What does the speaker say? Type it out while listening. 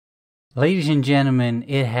Ladies and gentlemen,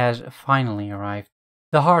 it has finally arrived.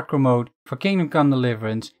 The hardcore mode for Kingdom Come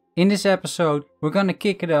Deliverance. In this episode, we're gonna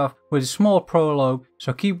kick it off with a small prologue,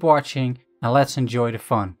 so keep watching and let's enjoy the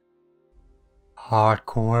fun.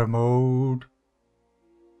 Hardcore mode.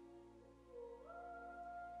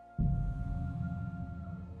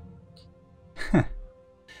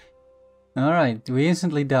 Alright, we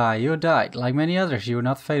instantly die. You died. Like many others, you were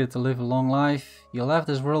not fated to live a long life. You left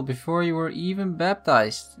this world before you were even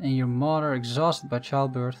baptized, and your mother, exhausted by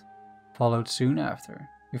childbirth, followed soon after.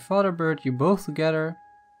 Your father buried you both together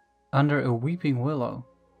under a weeping willow.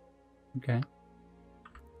 Okay.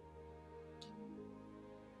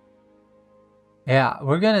 Yeah,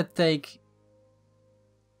 we're gonna take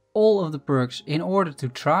all of the perks in order to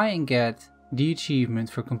try and get the achievement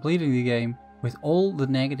for completing the game with all the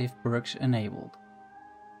negative perks enabled.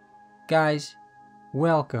 Guys,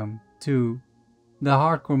 welcome to the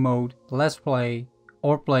hardcore mode let's play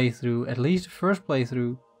or playthrough, at least the first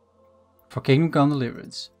playthrough for Kingdom Come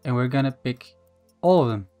Deliverance. And we're gonna pick all of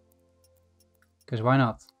them. Because why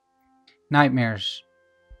not? Nightmares.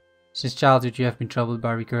 Since childhood you have been troubled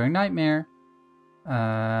by recurring nightmare.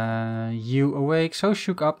 You awake so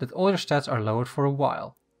shook up that all your stats are lowered for a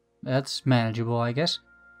while. That's manageable, I guess.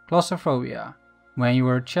 Claustrophobia. When you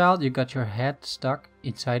were a child, you got your head stuck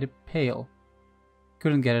inside a pail.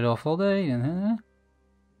 Couldn't get it off all day.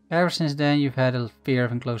 Ever since then, you've had a fear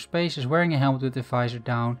of enclosed spaces. Wearing a helmet with the visor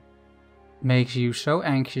down makes you so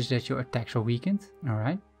anxious that your attacks are weakened.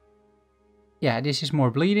 Alright. Yeah, this is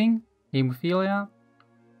more bleeding. Hemophilia.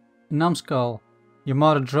 Numbskull. Your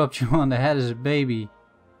mother dropped you on the head as a baby.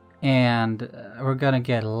 And we're gonna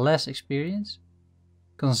get less experience.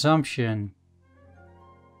 Consumption.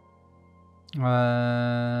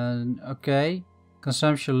 Okay.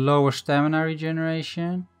 Consumption lower stamina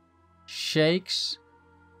regeneration. Shakes.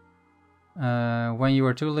 When you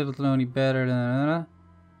were too little to know any better.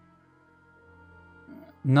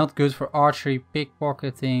 Not good for archery,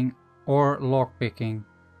 pickpocketing, or lockpicking.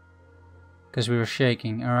 Because we were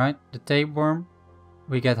shaking. Alright. The tapeworm.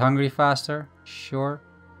 We get hungry faster. Sure.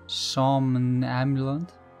 Somnambulant.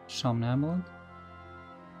 Somnambulant.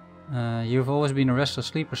 You've always been a restless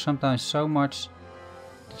sleeper, sometimes so much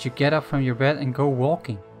that you get up from your bed and go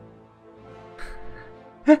walking.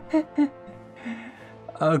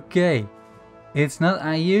 Okay. It's not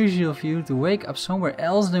unusual for you to wake up somewhere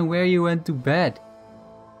else than where you went to bed.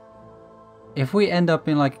 If we end up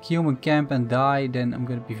in like a human camp and die, then I'm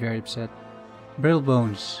gonna be very upset. Brittle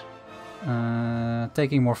bones.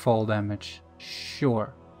 Taking more fall damage.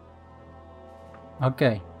 Sure.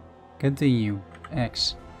 Okay. Continue.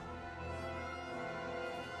 X.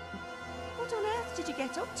 Did you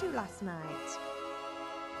get up to last night?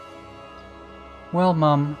 Well,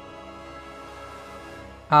 Mum,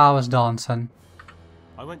 I was dancing.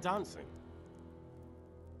 I went dancing.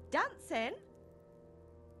 Dancing?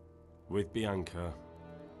 With Bianca.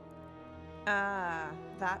 Ah,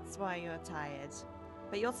 that's why you're tired.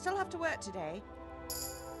 But you'll still have to work today.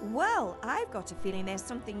 Well, I've got a feeling there's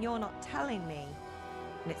something you're not telling me.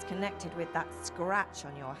 And it's connected with that scratch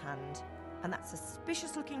on your hand. And that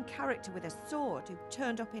suspicious looking character with a sword who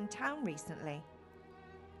turned up in town recently.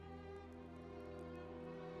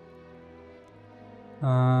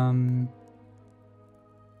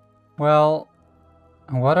 Well,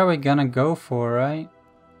 what are we gonna go for, right?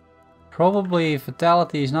 Probably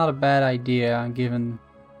fatality is not a bad idea, given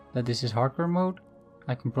that this is hardcore mode.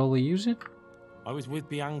 I can probably use it. I was with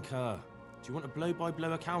Bianca. Do you want a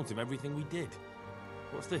blow-by-blow account of everything we did?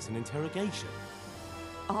 What's this, an interrogation?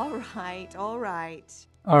 Alright, alright.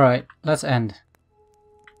 Alright, let's end.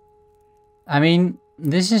 I mean,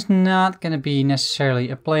 this is not gonna be necessarily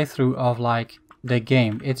a playthrough of like the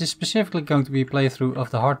game. It is specifically going to be a playthrough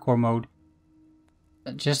of the hardcore mode.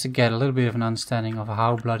 Just to get a little bit of an understanding of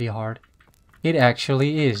how bloody hard it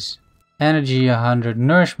actually is. Energy 100,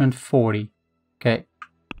 nourishment 40. Okay,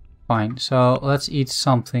 fine. So let's eat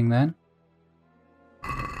something then.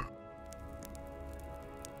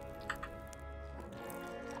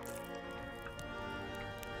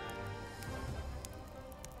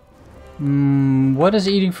 What does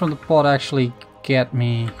eating from the pot actually get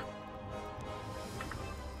me?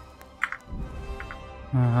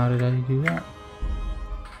 How did I do that?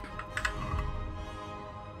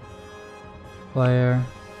 Player.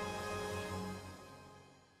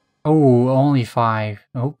 Oh, only 5.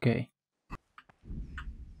 Okay.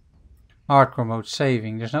 Hardcore mode,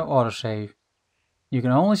 saving. There's no autosave. You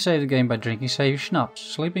can only save the game by drinking save schnapps,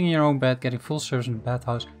 sleeping in your own bed, getting full service in the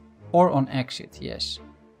bathhouse, or on exit, yes.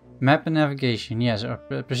 Map and navigation, yes.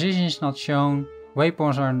 Precision is not shown.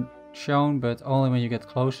 Waypoints are shown, but only when you get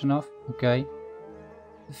close enough. Okay.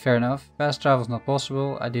 Fair enough. Fast travel is not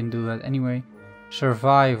possible. I didn't do that anyway.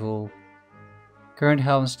 Survival. Current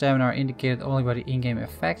health and stamina are indicated only by the in-game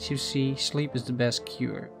effects you see. Sleep is the best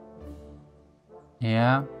cure.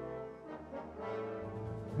 Yeah.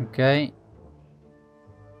 Okay.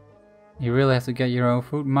 You really have to get your own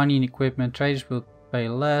food. Money and equipment. Traders will pay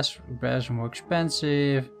less. Repairs are more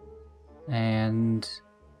expensive. And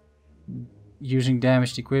using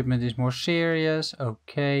damaged equipment is more serious.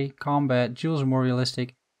 Okay. Combat. Duels are more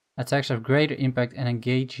realistic. Attacks have greater impact and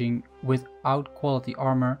engaging without quality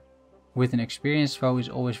armor with an experienced foe is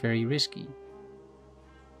always very risky.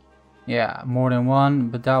 Yeah, more than one,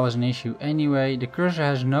 but that was an issue anyway. The cursor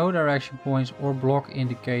has no direction points or block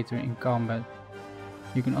indicator in combat.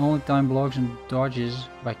 You can only time blocks and dodges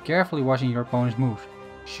by carefully watching your opponent's moves.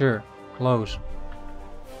 Sure, close.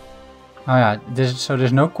 Oh yeah, so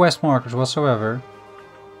there's no quest markers whatsoever.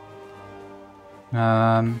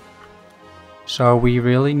 So we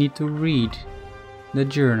really need to read the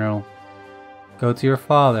journal. Go to your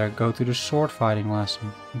father, go to the sword fighting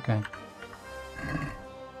lesson. Okay.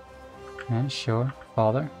 Yeah, sure.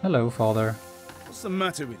 Father. Hello, father. What's the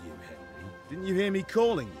matter with you, Henry? Didn't you hear me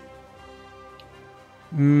calling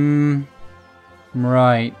Hmm. you?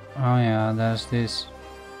 Right. Oh yeah, there's this.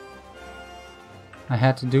 I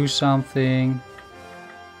had to do something.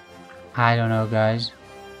 I don't know, guys.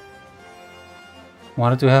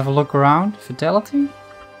 Wanted to have a look around? Fatality?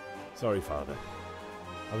 Sorry, Father.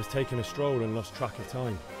 I was taking a stroll and lost track of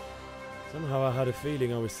time. Somehow I had a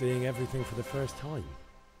feeling I was seeing everything for the first time.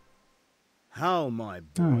 How, my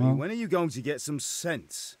boy? When are you going to get some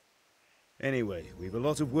sense? Anyway, we've a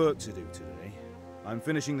lot of work to do today. I'm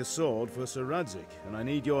finishing the sword for Sir Radzig, and I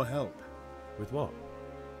need your help. With what?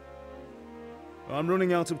 I'm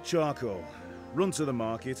running out of charcoal. Run to the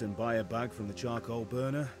market and buy a bag from the charcoal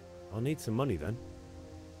burner. I'll need some money then.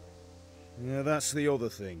 Yeah, that's the other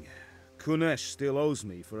thing. Kunesh still owes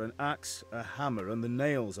me for an axe, a hammer, and the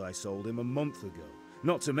nails I sold him a month ago.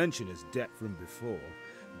 Not to mention his debt from before.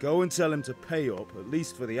 Go and tell him to pay up, at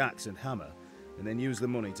least for the axe and hammer, and then use the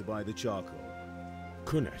money to buy the charcoal.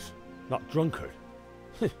 Kunesh? That drunkard?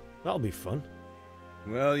 That'll be fun.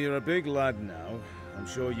 Well, you're a big lad now. I'm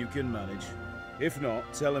sure you can manage. If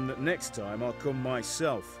not, tell him that next time I'll come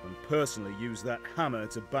myself and personally use that hammer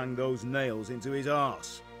to bang those nails into his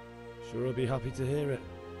arse. Sure, I'll be happy to hear it.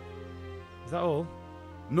 Is that all?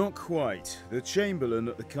 Not quite. The Chamberlain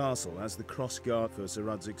at the castle has the crossguard for Sir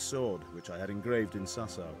Radzig's sword, which I had engraved in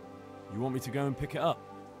Sasau. You want me to go and pick it up?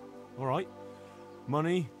 Alright.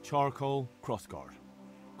 Money, charcoal, crossguard.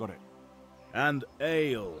 Got it. And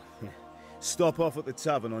ale. Stop off at the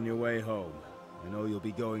tavern on your way home. I know you'll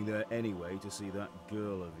be going there anyway to see that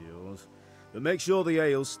girl of yours. But make sure the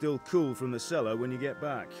ale's still cool from the cellar when you get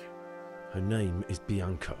back. Her name is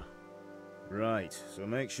Bianca. Right, so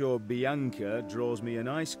make sure Bianca draws me a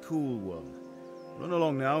nice cool one. Run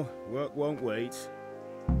along now, work won't wait.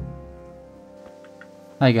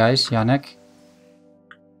 Hi guys, Yannick.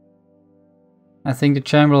 I think the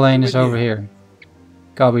Chamberlain is over here.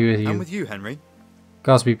 God be with you. I'm with you, Henry.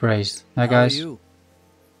 God be praised. Hi guys. How are you?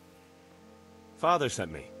 Father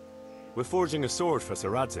sent me. We're forging a sword for Sir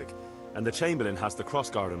Radzig, and the Chamberlain has the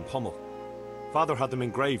crossguard and pommel. Father had them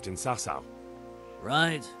engraved in Sasau.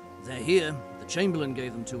 Right. They're here. The Chamberlain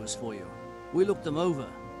gave them to us for you. We looked them over.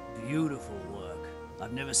 Beautiful work.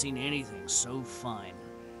 I've never seen anything so fine.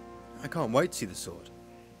 I can't wait to see the sword.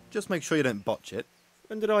 Just make sure you don't botch it.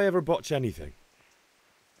 When did I ever botch anything?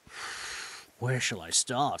 Where shall I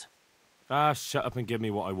start? Ah, shut up and give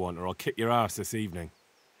me what I want, or I'll kick your ass this evening.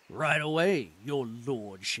 Right away, your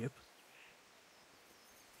lordship.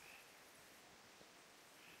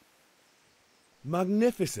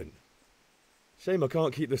 Magnificent. Shame I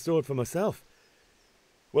can't keep the sword for myself.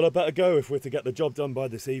 Well, I better go if we're to get the job done by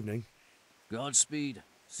this evening. Godspeed.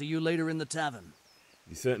 See you later in the tavern.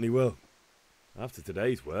 You certainly will. After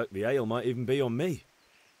today's work, the ale might even be on me.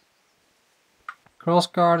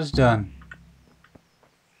 Crossguard is done.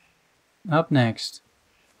 Up next.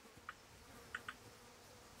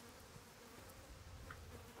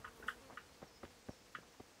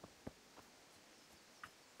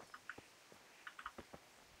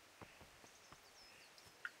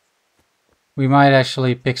 We might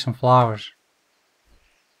actually pick some flowers.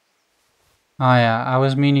 Oh yeah, I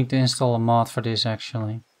was meaning to install a mod for this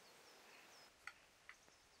actually.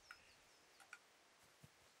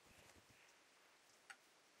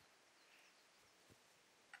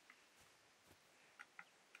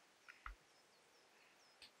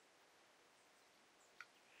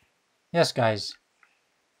 Yes guys,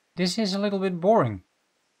 this is a little bit boring.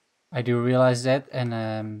 I do realize that, and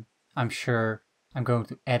I'm sure I'm going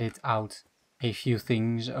to edit out a few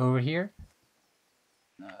things over here.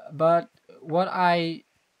 But what I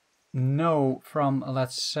know from,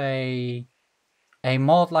 let's say, a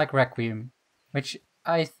mod like Requiem, which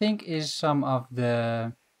I think is some of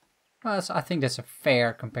the... Well, I think that's a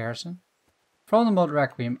fair comparison. From the mod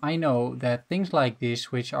Requiem, I know that things like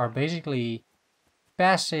this, which are basically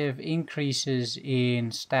passive increases in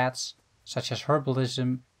stats, such as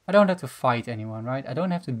Herbalism, I don't have to fight anyone, right? I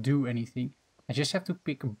don't have to do anything. I just have to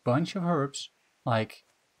pick a bunch of herbs, like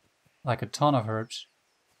a ton of herbs.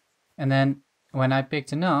 And then when I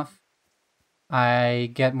picked enough, I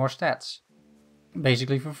get more stats,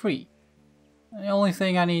 basically for free. The only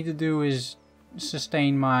thing I need to do is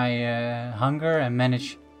sustain my hunger and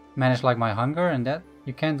manage like my hunger, and that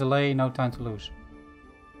you can't delay, no time to lose.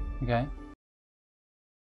 Okay.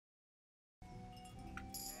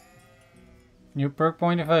 New perk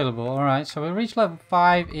point available. Alright, so we reached level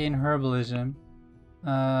 5 in Herbalism.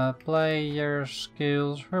 Player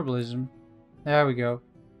skills, Herbalism. There we go.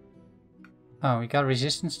 Oh, we got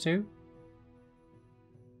resistance too?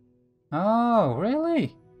 Oh,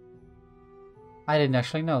 really? I didn't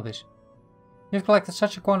actually know this. You've collected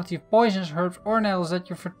such a quantity of poisons, herbs or nettles that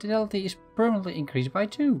your fertility is permanently increased by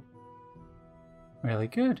 2. Really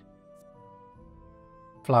good.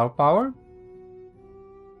 Flower power.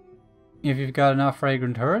 If you've got enough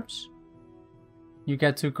fragrant herbs, you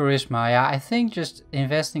get 2 charisma. Yeah, I think just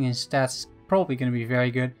investing in stats is probably going to be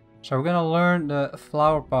very good. So we're going to learn the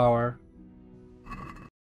flower power.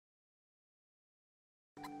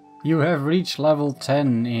 You have reached level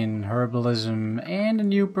 10 in Herbalism and a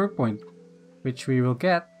new perk point, which we will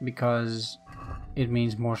get because it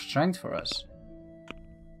means more strength for us.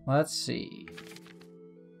 Let's see.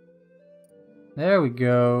 There we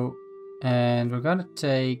go. And we're gonna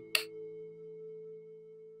take...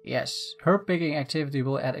 Yes, herb picking activity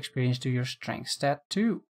will add experience to your strength stat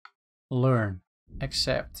too. Learn.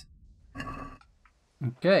 Accept.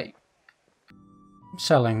 Okay.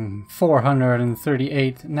 Selling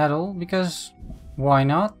 438 nettle because why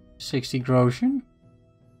not? 60 groschen.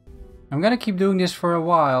 I'm gonna keep doing this for a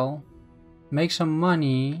while, make some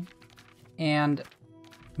money, and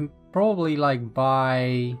probably like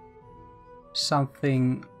buy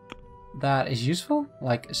something that is useful,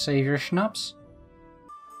 like Savior Schnapps.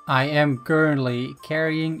 I am currently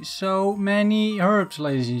carrying so many herbs,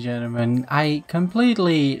 ladies and gentlemen. I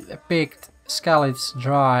completely picked Skalitz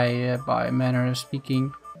dry, by manner of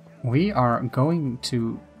speaking. We are going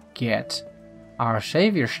to get our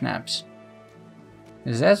Savior Schnapps,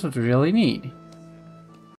 because that's what we really need.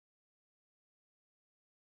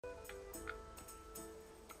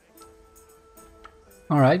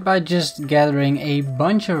 Alright, by just gathering a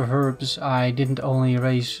bunch of herbs, I didn't only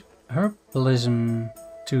raise Herbalism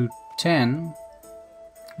to 10,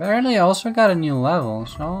 but I also got a new level,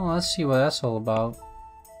 so let's see what that's all about.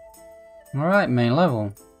 Alright, main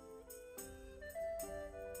level.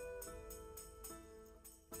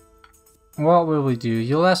 What will we do?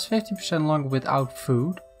 You'll last 50% longer without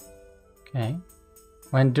food. Okay.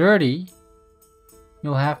 When dirty,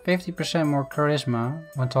 you'll have 50% more charisma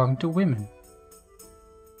when talking to women.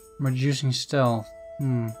 Reducing stealth.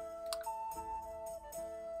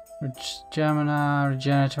 Stamina,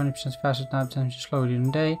 regenerate 20% faster time, 10% slower during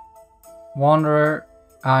the day. Wanderer.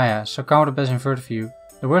 Ah yeah, so counter best inverted view.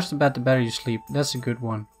 The worse the bed, the better you sleep. That's a good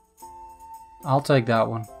one. I'll take that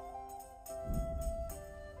one.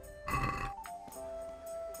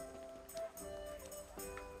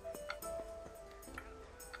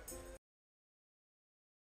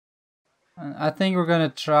 I think we're gonna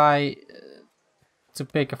try to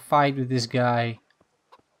pick a fight with this guy.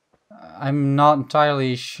 I'm not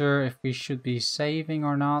entirely sure if we should be saving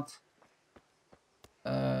or not.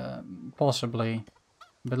 Possibly.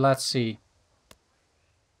 But let's see.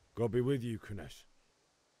 God be with you, Kunesh.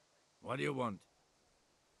 What do you want?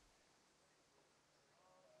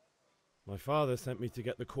 My father sent me to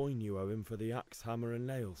get the coin you owe him for the axe, hammer and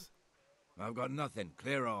nails. I've got nothing.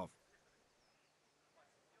 Clear off.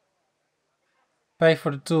 Pay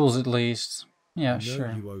for the tools at least. Yeah, I know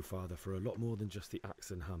sure. you owe father for a lot more than just the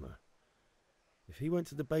axe and hammer. If he went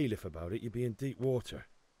to the bailiff about it, you'd be in deep water.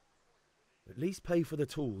 At least pay for the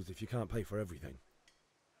tools if you can't pay for everything.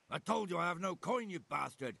 I told you I have no coin, you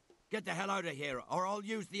bastard. Get the hell out of here, or I'll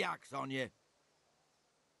use the axe on you.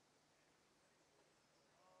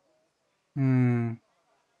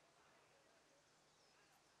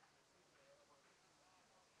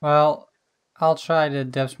 Well, I'll try. The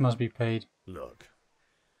debts must be paid. Look,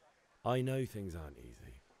 I know things aren't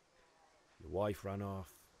easy. Your wife ran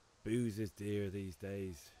off, booze is dear these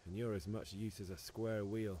days, and you're as much use as a square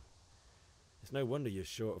wheel. It's no wonder you're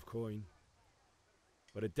short of coin.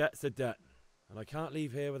 But a debt's a debt, and I can't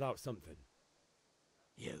leave here without something.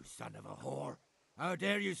 You son of a whore. How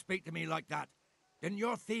dare you speak to me like that? Didn't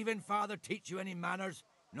your thieving father teach you any manners?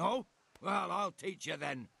 No? Well, I'll teach you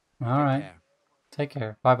then. Alright. Take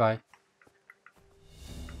care. Bye-bye.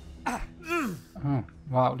 Oh,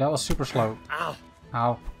 wow, that was super slow. Ow.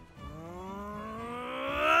 Ow.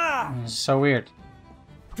 This is so weird.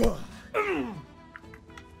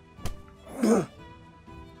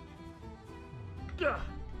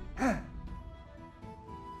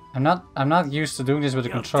 I'm not used to doing this with a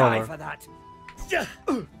controller. Die for that.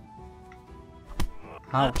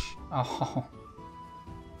 Ouch. Oh.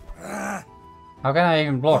 How can I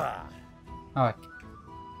even block? Oh,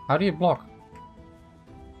 how do you block?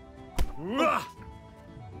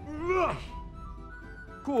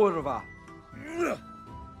 Kurva.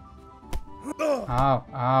 Ow,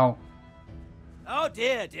 ow. Oh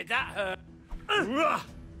dear, did that hurt?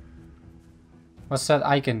 What's that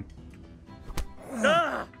icon?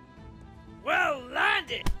 Well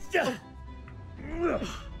landed.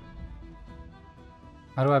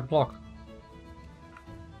 How do I block?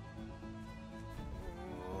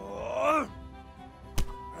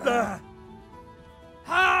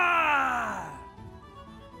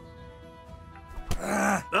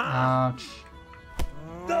 Ouch.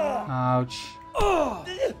 Ouch.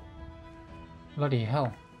 Bloody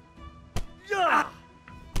hell.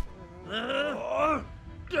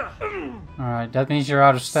 Alright, that means you're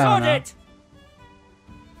out of stamina.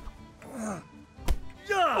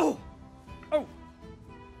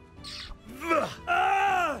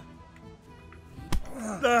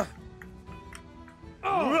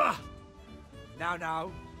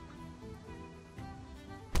 Now.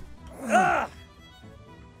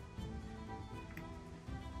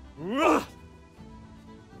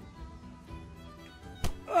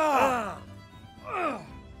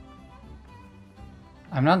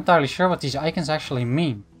 I'm not entirely sure what these icons actually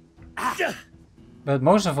mean. But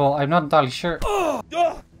most of all, I'm not entirely sure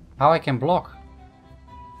how I can block.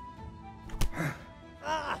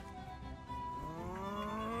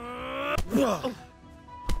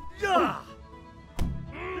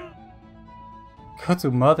 Go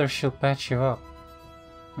to mother, she'll patch you up.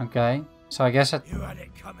 Okay, so I guess You had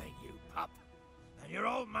it coming, you pup. And your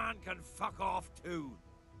old man can fuck off too.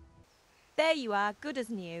 There you are, good as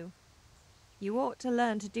new. You ought to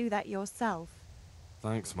learn to do that yourself.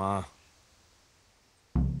 Thanks, Ma.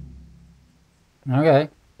 Okay,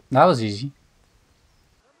 that was easy.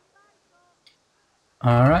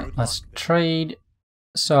 Alright, let's trade.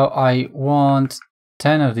 So I want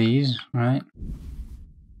 10 of these, right?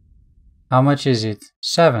 How much is it?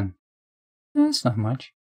 7. That's not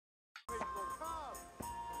much.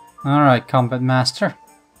 Alright, Combat Master.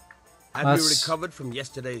 Have you recovered from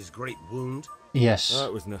yesterday's great wound? Yes.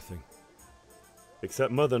 That was nothing.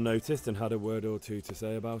 Except Mother noticed and had a word or two to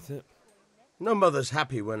say about it. No mother's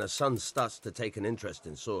happy when a son starts to take an interest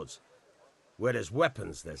in swords. Where there's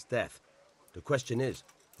weapons, there's death. The question is,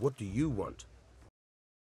 what do you want?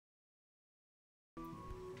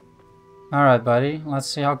 Alright, buddy. Let's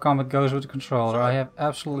see how combat goes with the controller. I have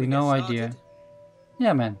absolutely no idea.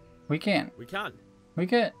 Yeah, man. We can. We can. We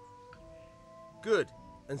can. Good.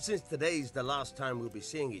 And since today's the last time we'll be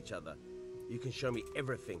seeing each other, you can show me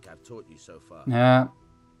everything I've taught you so far. Yeah.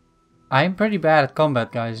 I'm pretty bad at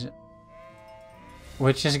combat, guys.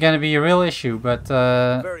 Which is gonna be a real issue, but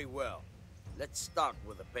Very well. Let's start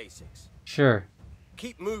with the basics. sure.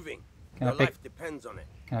 Keep moving. Can I Your pick- life depends on it.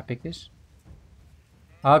 Can I pick this?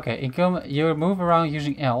 Okay, you move around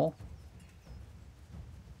using L.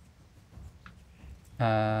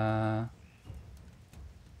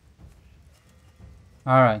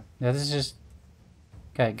 Alright, that is just...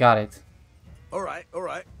 Okay, got it. All right.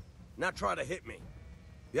 Now try to hit me.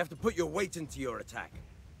 You have to put your weight into your attack.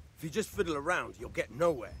 If you just fiddle around, you'll get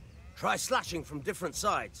nowhere. Try slashing from different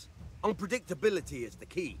sides. Unpredictability is the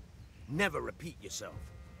key. Never repeat yourself.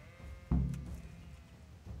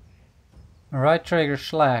 Right trigger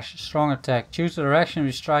slash, strong attack. Choose the direction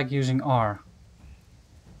we strike using R.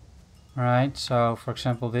 Alright, so for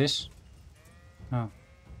example this. Oh,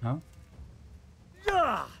 no?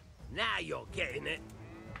 Now you're getting it.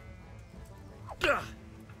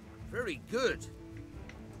 Very good.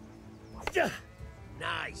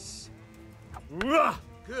 Nice.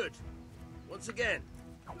 Good. Once again.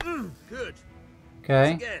 Good.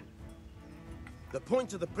 Okay. Once again. The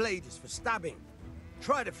point of the blade is for stabbing.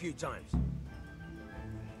 Try it a few times.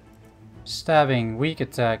 Stabbing, weak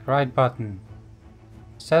attack, right button.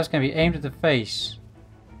 Stabs can be aimed at the face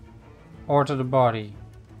or to the body.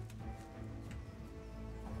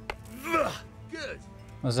 Good.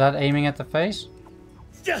 Was that aiming at the face?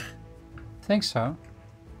 I think so.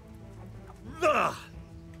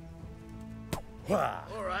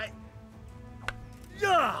 Alright.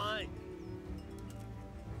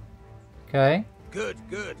 Okay. Good,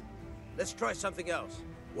 good. Let's try something else.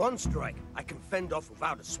 One strike, I can fend off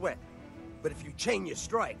without a sweat. But if you chain your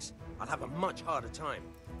strikes, I'll have a much harder time.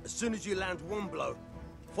 As soon as you land one blow,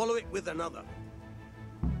 follow it with another.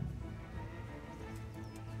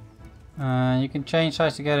 You can change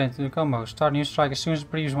sides to get into the combo. Start new strike as soon as the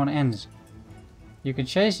previous one ends. You can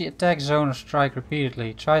change the attack zone or strike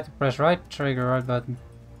repeatedly. Try to press right trigger, right button.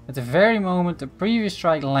 At the very moment the previous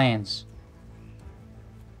strike lands.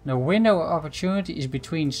 The window of opportunity is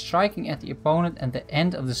between striking at the opponent and the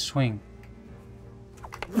end of the swing.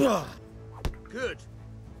 Good.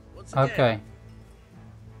 Once again. Okay.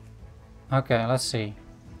 Okay, let's see.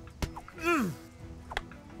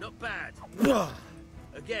 Not bad.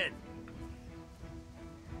 Again.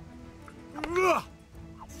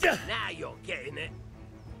 Now you're getting it.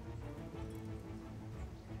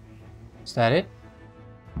 Is that it?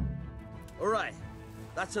 Alright,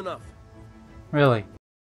 that's enough. Really?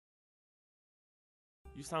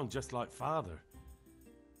 You sound just like Father.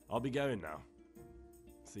 I'll be going now.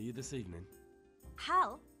 See you this evening.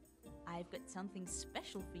 Hal, I've got something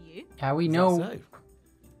special for you. Yeah, we Is that know. so?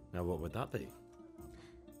 Now what would that be?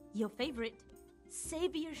 Your favorite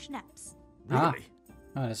Savior Schnapps. Really? Ah.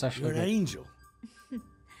 Oh, that's actually You're an good. angel.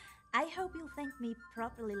 I hope you'll thank me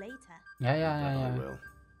properly later. Yeah, yeah, Bet yeah, I yeah. will.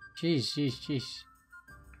 Jeez, jeez, jeez.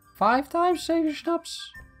 5 times Savior Schnapps?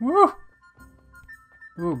 Woo!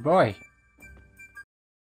 Ooh, boy.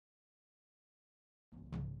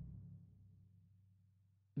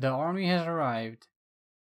 The army has arrived.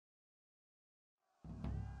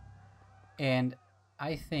 And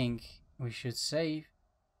I think we should save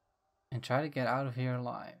and try to get out of here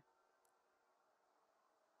alive.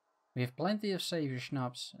 We have plenty of Savior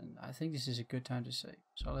Schnapps, and I think this is a good time to save.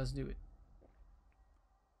 So let's do it.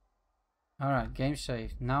 Alright, game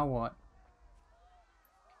saved. Now what?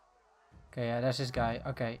 Okay, yeah, that's this guy.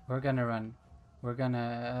 Okay, we're gonna run. We're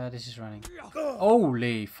gonna... this is running.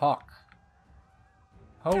 Holy fuck.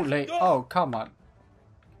 Holy... Oh, come on.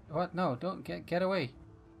 What? No, don't get away.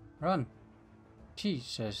 Run.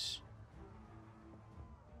 Jesus.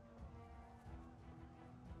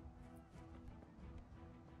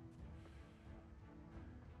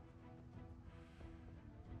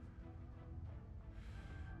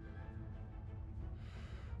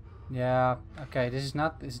 Yeah, okay, this is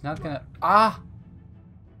not gonna... Ah!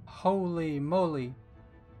 Holy moly.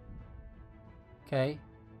 Okay.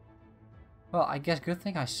 Well, I guess good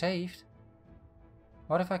thing I saved.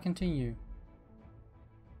 What if I continue?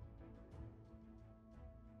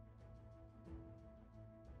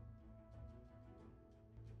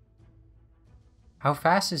 How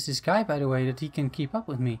fast is this guy, by the way, that he can keep up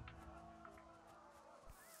with me?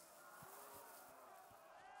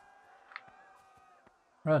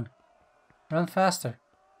 Run. Run faster.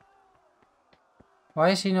 Why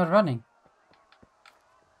is he not running?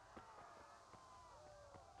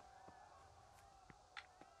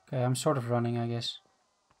 Okay, I'm sort of running, I guess.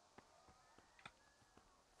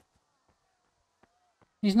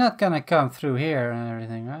 He's not gonna come through here and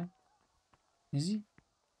everything, right? Is he?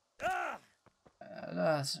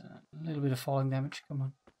 That's a little bit of falling damage. Come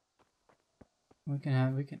on. We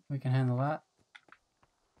can handle that.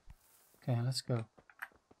 Okay, let's go.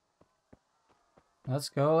 Let's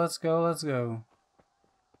go, let's go, let's go.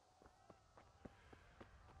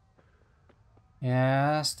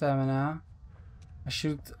 Yeah, stamina. I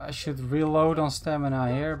should reload on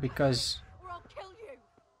stamina here because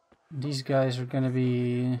these guys are gonna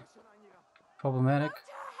be problematic.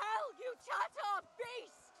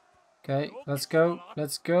 Okay, let's go,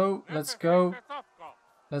 let's go, let's go,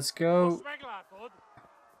 let's go.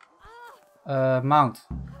 Mount.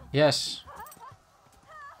 Yes.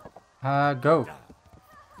 Go.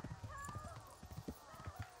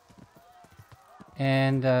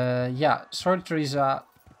 And yeah, sorry Teresa,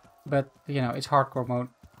 but you know, it's hardcore mode.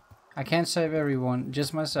 I can't save everyone,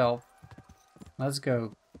 just myself. Let's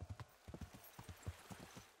go.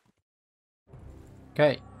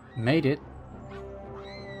 Okay, made it.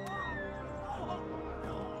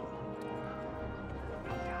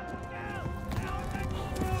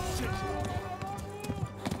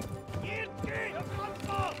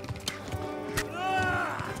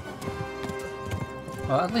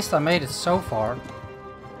 Well, at least I made it so far.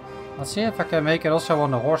 Let's see if I can make it also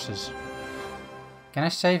on the horses. Can I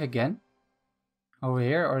save again? Over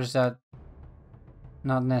here, or is that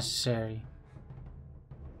not necessary?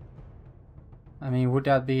 I mean, would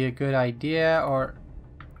that be a good idea, or...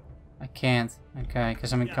 I can't. Okay,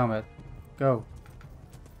 because I'm in combat. Go.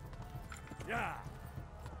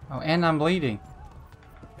 Oh, and I'm bleeding.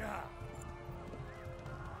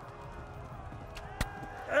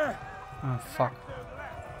 Oh, fuck.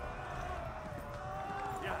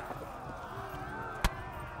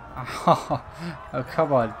 Oh,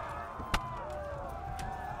 come on.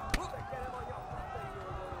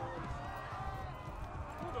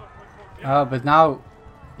 Oh, but now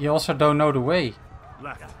you also don't know the way.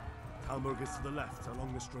 Left. Talmud is to the left,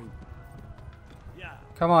 along the stream.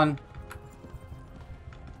 Come on.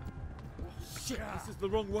 Shit, this is the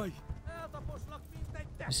wrong way.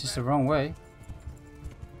 This is the wrong way.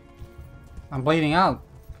 I'm bleeding out.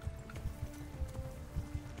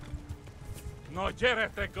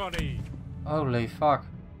 Holy fuck.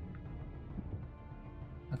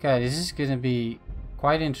 Okay, this is gonna be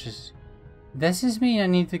quite interesting. Does this mean I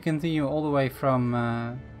need to continue all the way from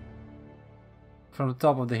the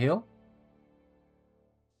top of the hill?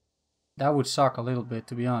 That would suck a little bit,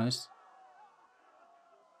 to be honest.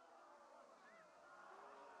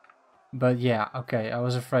 But yeah, okay, I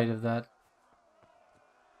was afraid of that.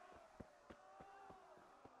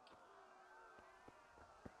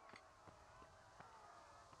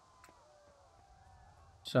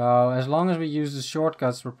 So, as long as we use the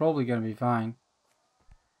shortcuts, we're probably gonna be fine.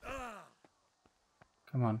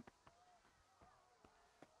 Come on.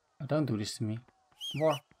 Oh, don't do this to me.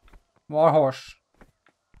 War horse.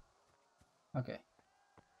 Okay.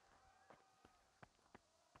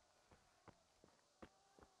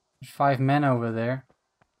 There's 5 men over there.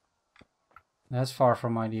 That's far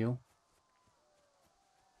from ideal.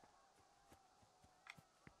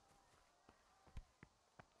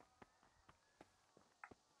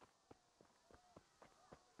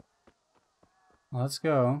 Let's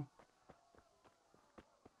go.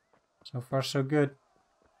 So far so good.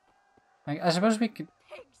 I suppose we could...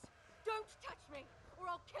 Pigs! Don't touch me, or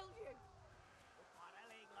I'll kill you!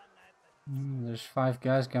 there's 5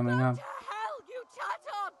 guys coming up. Go to hell, you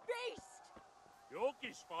Tatar beast!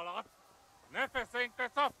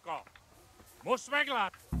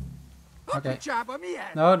 Okay.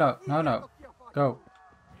 No. Go.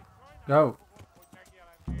 Go.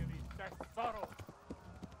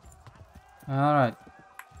 Alright.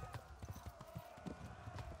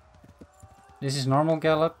 This is normal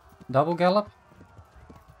gallop. Double gallop?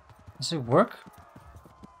 Does it work?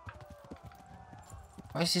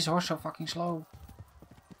 Why is this horse so fucking slow?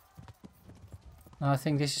 No, I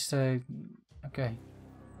think this is the... Okay.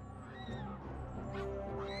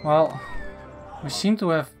 Well, we seem to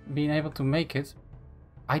have been able to make it.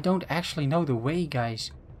 I don't actually know the way,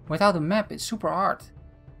 guys. Without a map, it's super hard.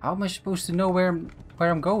 How am I supposed to know where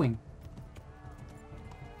I'm going?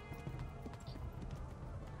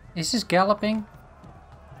 Is this galloping?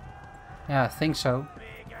 Yeah, I think so.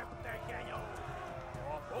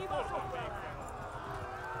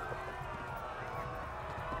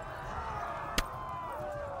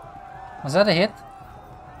 Was that a hit?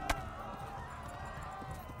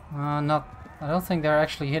 Not. I don't think they're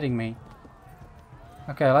actually hitting me.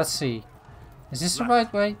 Okay, let's see. Is this the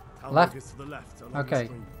right way? Left. Okay.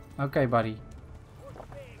 Okay, buddy.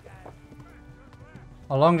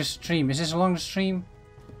 Along the stream. Is this along the stream?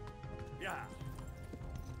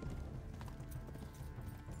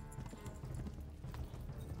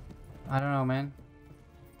 I don't know, man.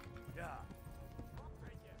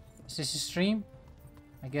 Is this a stream?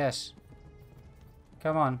 I guess.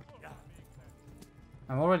 Come on.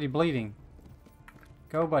 I'm already bleeding.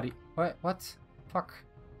 Go, buddy. What? Fuck.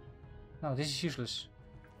 No, this is useless.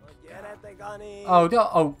 Oh,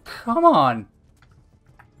 oh, come on!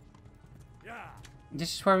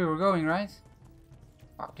 This is where we were going, right?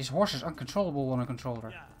 Oh, this horse is uncontrollable on a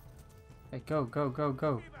controller. Hey, go, go, go,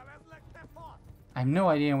 go. I have no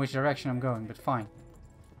idea in which direction I'm going, but fine.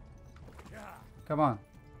 Come on.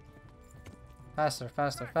 Faster,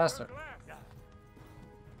 faster, faster.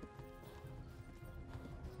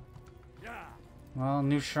 Well,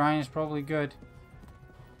 new shrine is probably good.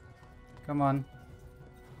 Come on.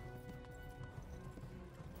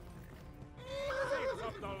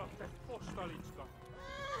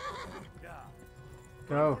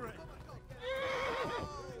 Go.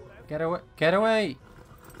 Get away. Get away.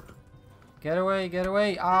 Get away, get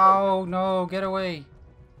away. Oh, no, get away.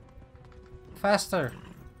 Faster.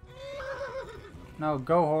 No,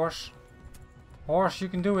 go, horse. Horse, you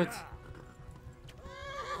can do it.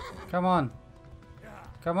 Come on.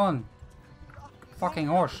 Come on. Fucking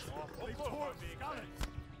horse.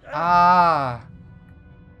 Ah.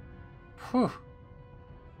 Whew.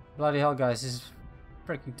 Bloody hell, guys. This is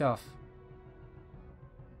freaking tough.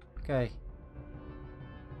 Okay.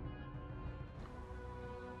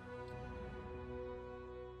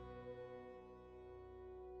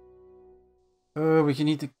 We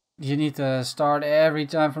need to you need to start every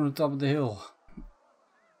time from the top of the hill,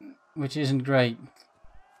 which isn't great.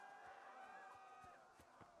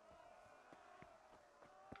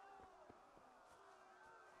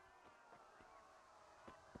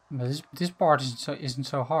 But this part isn't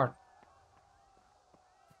so hard.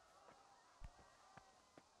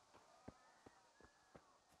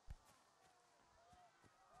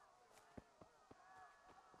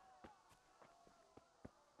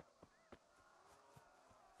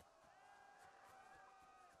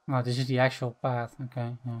 Oh, this is the actual path.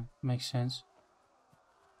 Okay, yeah, makes sense.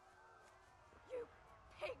 You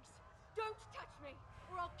pigs! Don't touch me,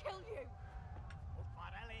 or I'll kill you!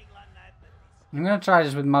 I'm gonna try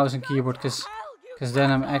this with mouse and keyboard, because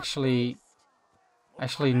then I'm actually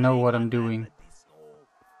know what I'm doing.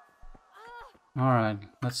 Alright,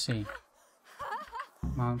 let's see.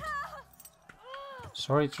 Mount.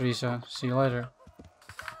 Sorry, Teresa. See you later.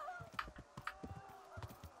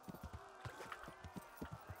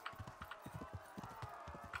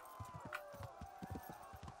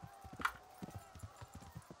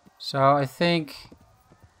 So I think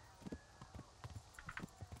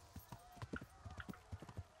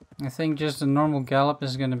just a normal gallop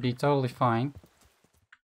is gonna be totally fine.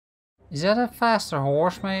 Is that a faster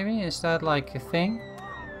horse maybe? Is that like a thing?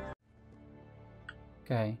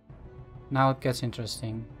 Okay. Now it gets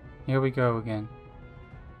interesting. Here we go again.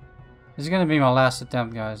 This is gonna be my last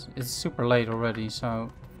attempt, guys. It's super late already, so...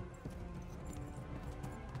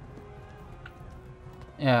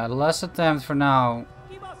 yeah, last attempt for now.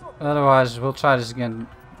 Otherwise, we'll try this again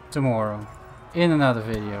tomorrow. In another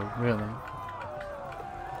video, really.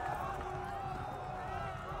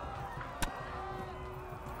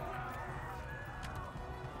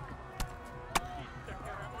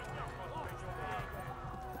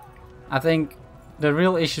 I think the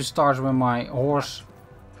real issue starts when my horse...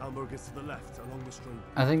 Talmberg is to the left, along the stream.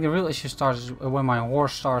 I think the real issue starts when my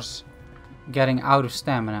horse starts getting out of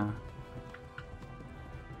stamina.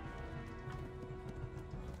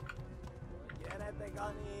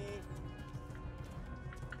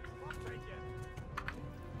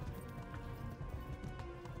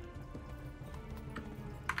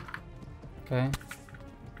 Okay.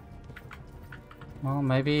 Well,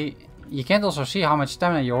 maybe... you can't also see how much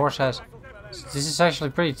stamina your horse has. So this is actually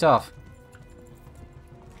pretty tough.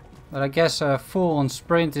 But I guess full on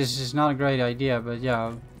sprint is not a great idea, but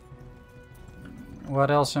yeah.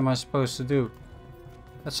 What else am I supposed to do?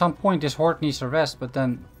 At some point this horse needs to rest, but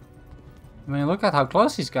then... I mean, look at how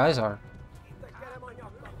close these guys are.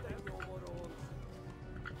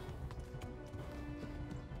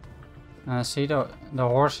 See, the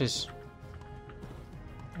horse is...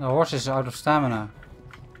 the horse is out of stamina.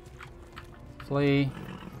 Flee.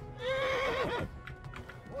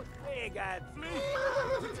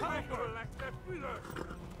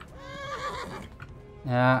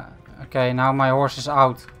 Yeah, okay, now my horse is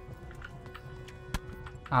out.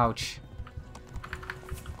 Ouch.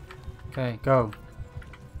 Okay, go.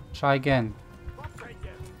 Try again.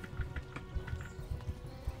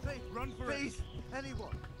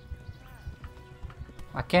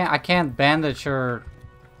 I can't bandage or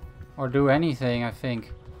do anything, I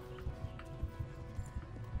think.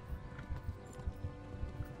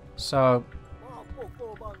 So,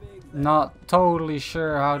 not totally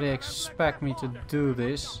sure how they expect me to do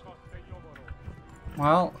this.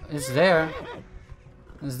 Well, it's there.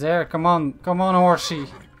 It's there. Come on, horsey.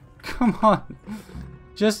 Come on.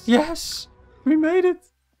 Just yes. We made it.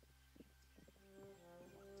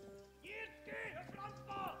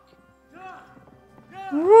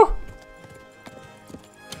 Woo!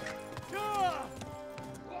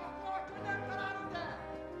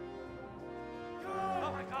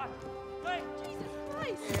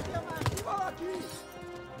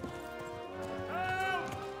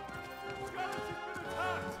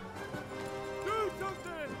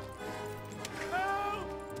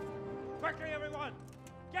 Quickly, everyone!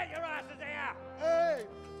 Get your asses here! Hey!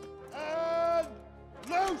 And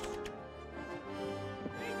loose!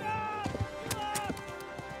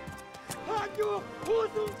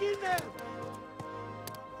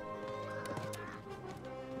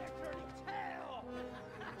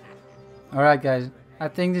 Alright guys, I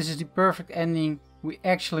think this is the perfect ending. We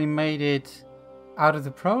actually made it out of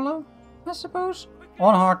the prologue, I suppose.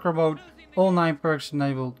 On hardcore mode, all 9 perks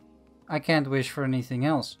enabled. I can't wish for anything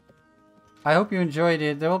else. I hope you enjoyed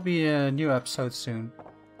it. There will be a new episode soon.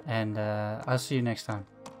 And I'll see you next time.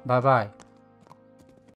 Bye bye.